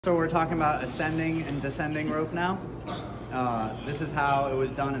So we're talking about ascending and descending rope now. This is how it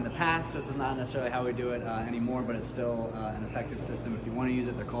was done in the past. This is not necessarily how we do it anymore, but it's still an effective system. If you want to use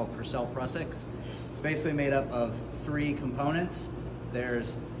it, they're called Purcell Prusiks. It's basically made up of 3 components.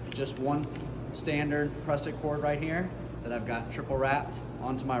 There's just one standard Prusik cord right here that I've got triple wrapped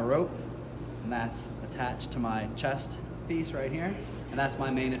onto my rope, and that's attached to my chest piece right here. And that's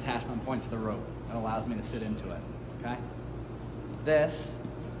my main attachment point to the rope. It allows me to sit into it, okay? This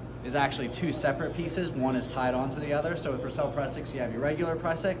is actually 2 separate pieces. One is tied onto the other. So with Purcell Prusiks, you have your regular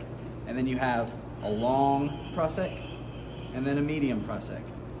Prusik, and then you have a long Prusik, and then a medium Prusik.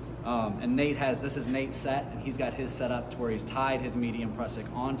 And Nate has, this is Nate's set, and he's got his set up to where he's tied his medium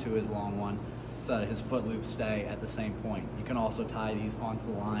Prusik onto his long one so that his foot loops stay at the same point. You can also tie these onto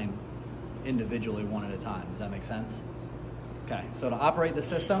the line individually one at a time. Does that make sense? Okay, so to operate the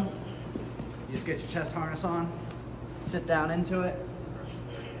system, you just get your chest harness on, sit down into it,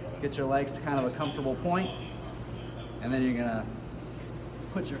 get your legs to kind of a comfortable point, and then you're gonna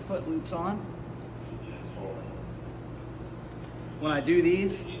put your foot loops on. When I do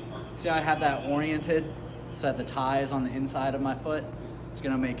these, see how I have that oriented so that the tie is on the inside of my foot? It's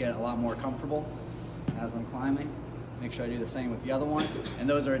gonna make it a lot more comfortable as I'm climbing. Make sure I do the same with the other one. And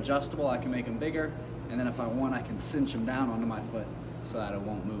those are adjustable. I can make them bigger, and then if I want, I can cinch them down onto my foot so that it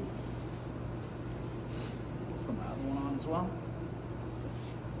won't move. Put my other one on as well.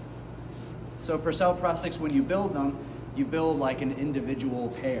 So Purcell Prusiks, when you build them, you build like an individual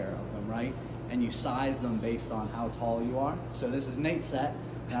pair of them, right? And you size them based on how tall you are. So this is Nate's set,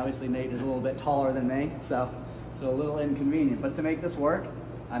 and obviously Nate is a little bit taller than me, so it's a little inconvenient. But to make this work,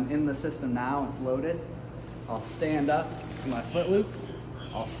 I'm in the system now, it's loaded. I'll stand up to my foot loop,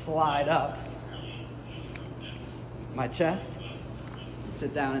 I'll slide up my chest, and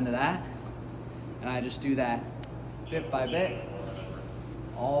sit down into that, and I just do that bit by bit,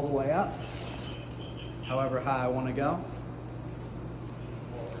 all the way up, however high I want to go.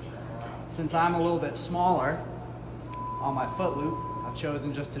 Since I'm a little bit smaller on my foot loop, I've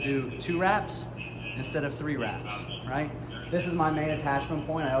chosen just to do 2 wraps instead of 3 wraps, right? This is my main attachment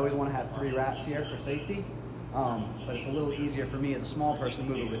point. I always want to have 3 wraps here for safety, but it's a little easier for me as a small person to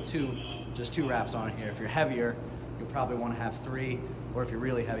move it with just 2 wraps on it here. If you're heavier, you'll probably want to have 3, or if you're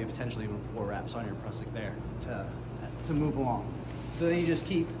really heavy, potentially even 4 wraps on your Prusik there to move along. So then you just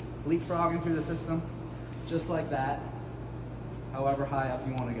keep leapfrogging through the system, just like that, however high up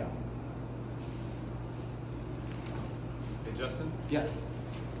you want to go. Hey, Justin? Yes?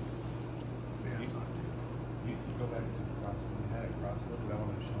 You go back to the cross, you had a cross look, but I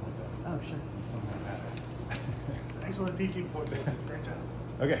want to show you that. Oh, sure. Someone had it. Thanks for the teaching point, Dave. Great job.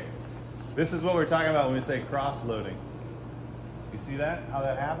 Okay, this is what we're talking about when we say cross-loading. You see that, how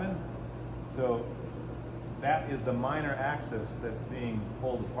that happened? So that is the minor axis that's being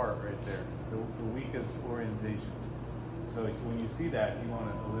pulled apart right there, the weakest orientation. So when you see that, you want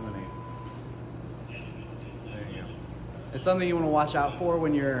to eliminate it. There you go. It's something you want to watch out for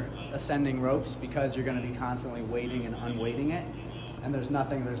when you're ascending ropes, because you're going to be constantly weighting and unweighting it. And there's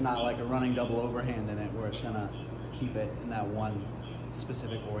not like a running double overhand in it where it's going to keep it in that one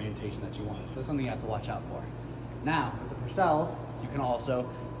specific orientation that you want. So it's something you have to watch out for. Now, with the Purcells, you can also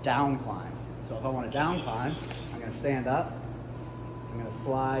down climb. So if I want to down climb, I'm going to stand up, I'm going to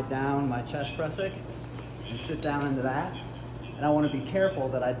slide down my chest Prusik and sit down into that. And I want to be careful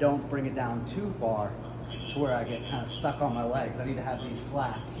that I don't bring it down too far to where I get kind of stuck on my legs. I need to have these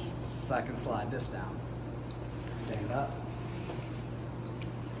slack so I can slide this down. Stand up.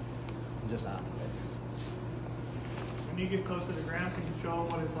 And just out. When you get close to the ground, can you show them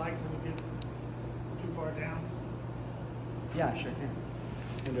what it's like when you get too far down? Yeah, I sure can.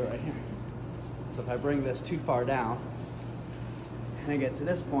 I can do it right here. So if I bring this too far down and I get to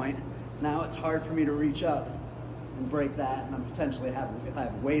this point, now it's hard for me to reach up and break that, and I'm potentially if I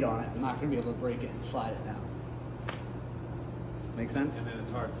have weight on it, I'm not going to be able to break it and slide it down. Make sense? And then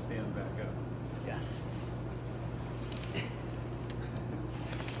it's hard to stand back up. Yes.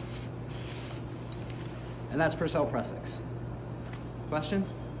 And that's Purcell Prusiks.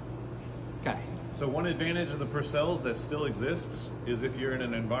 Questions? Okay. So one advantage of the Purcells that still exists is if you're in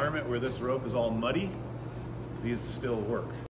an environment where this rope is all muddy, these still work.